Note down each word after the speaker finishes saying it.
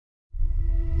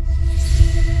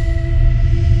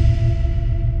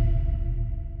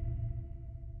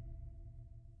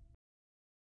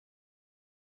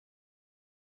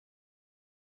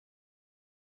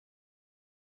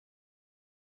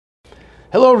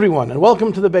Hello everyone, and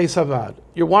welcome to the Beis Havad.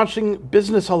 You're watching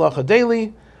Business Halacha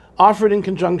Daily, offered in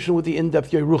conjunction with the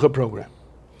in-depth Yerucha program.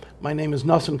 My name is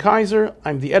Nosson Kaiser.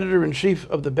 I'm the editor-in-chief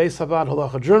of the Beis Havad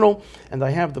Halacha Journal, and I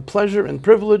have the pleasure and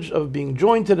privilege of being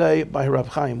joined today by Rav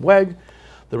Chaim Weg,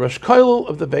 the Rosh Kollel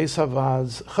of the Beis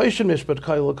Havad's Choshen Mishpat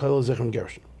Kollel Zichron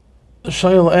Gershon. The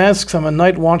Shayl asks, I'm a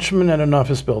night watchman at an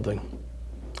office building.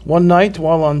 One night,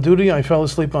 while on duty, I fell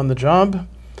asleep on the job,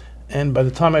 and by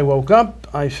the time I woke up,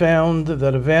 I found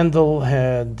that a vandal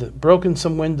had broken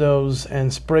some windows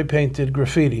and spray-painted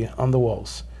graffiti on the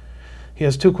walls. He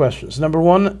has two questions. Number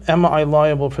one, am I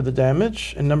liable for the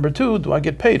damage? And number two, do I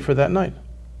get paid for that night?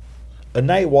 A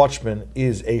night watchman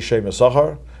is a Shem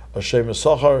Sachar. A Shem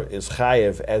Sachar is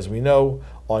chayev, as we know,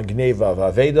 on Gneva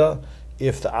Vaveda,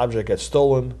 if the object gets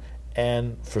stolen,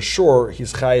 and for sure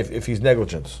he's chayev if he's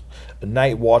negligent. A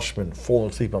night watchman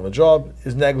falling asleep on the job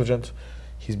is negligent.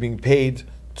 He's being paid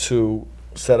to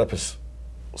set up his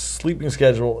sleeping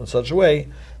schedule in such a way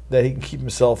that he can keep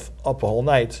himself up a whole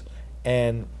night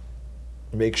and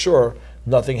make sure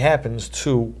nothing happens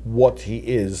to what he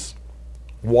is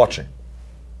watching.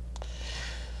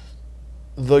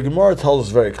 The Gemara tells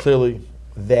us very clearly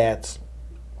that,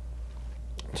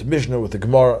 it's a Mishnah with the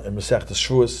Gemara in Masechtas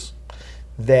Shavuos,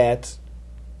 that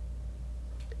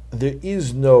there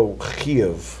is no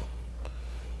chiyuv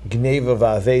gneva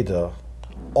va'aveda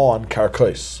on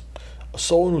karkos.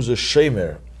 Someone who's a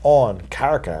shemer on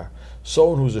karka,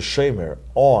 someone who's a shemer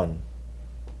on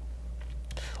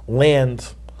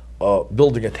land,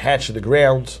 building attached to the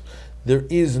ground, there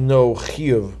is no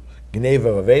chiyuv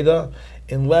gneva v'aveda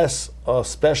unless a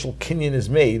special kinyan is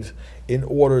made in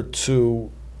order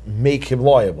to make him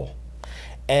liable.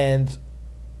 And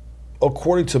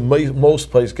according to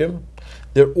most poskim,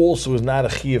 there also is not a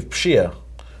chiyuv pshia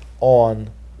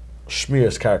on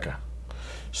shmiras karka.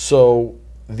 So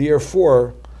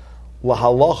therefore,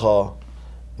 lahalacha,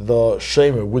 the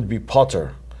shemer would be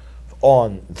potter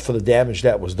for the damage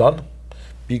that was done,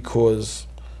 because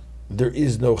there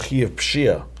is no chiyuv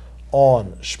pshia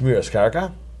on shmiras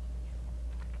karka.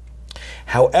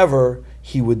 However,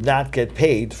 he would not get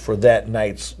paid for that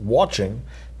night's watching,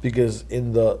 because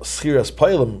in the schiras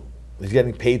paylim, he's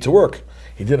getting paid to work.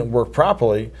 He didn't work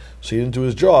properly, so he didn't do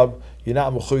his job. You're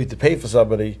not mechuyev to pay for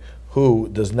somebody who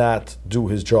does not do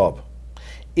his job.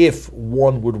 If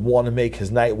one would want to make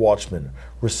his night watchman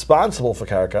responsible for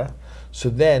karka, so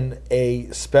then a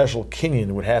special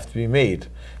kinyan would have to be made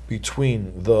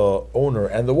between the owner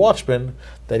and the watchman,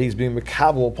 that he's being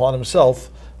mekabel upon himself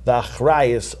the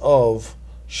achrayus of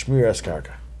shmiras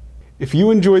karka. If you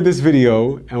enjoyed this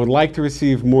video and would like to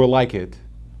receive more like it,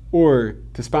 or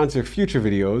to sponsor future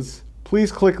videos,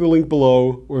 please click the link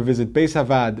below or visit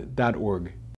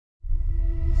beishavad.org.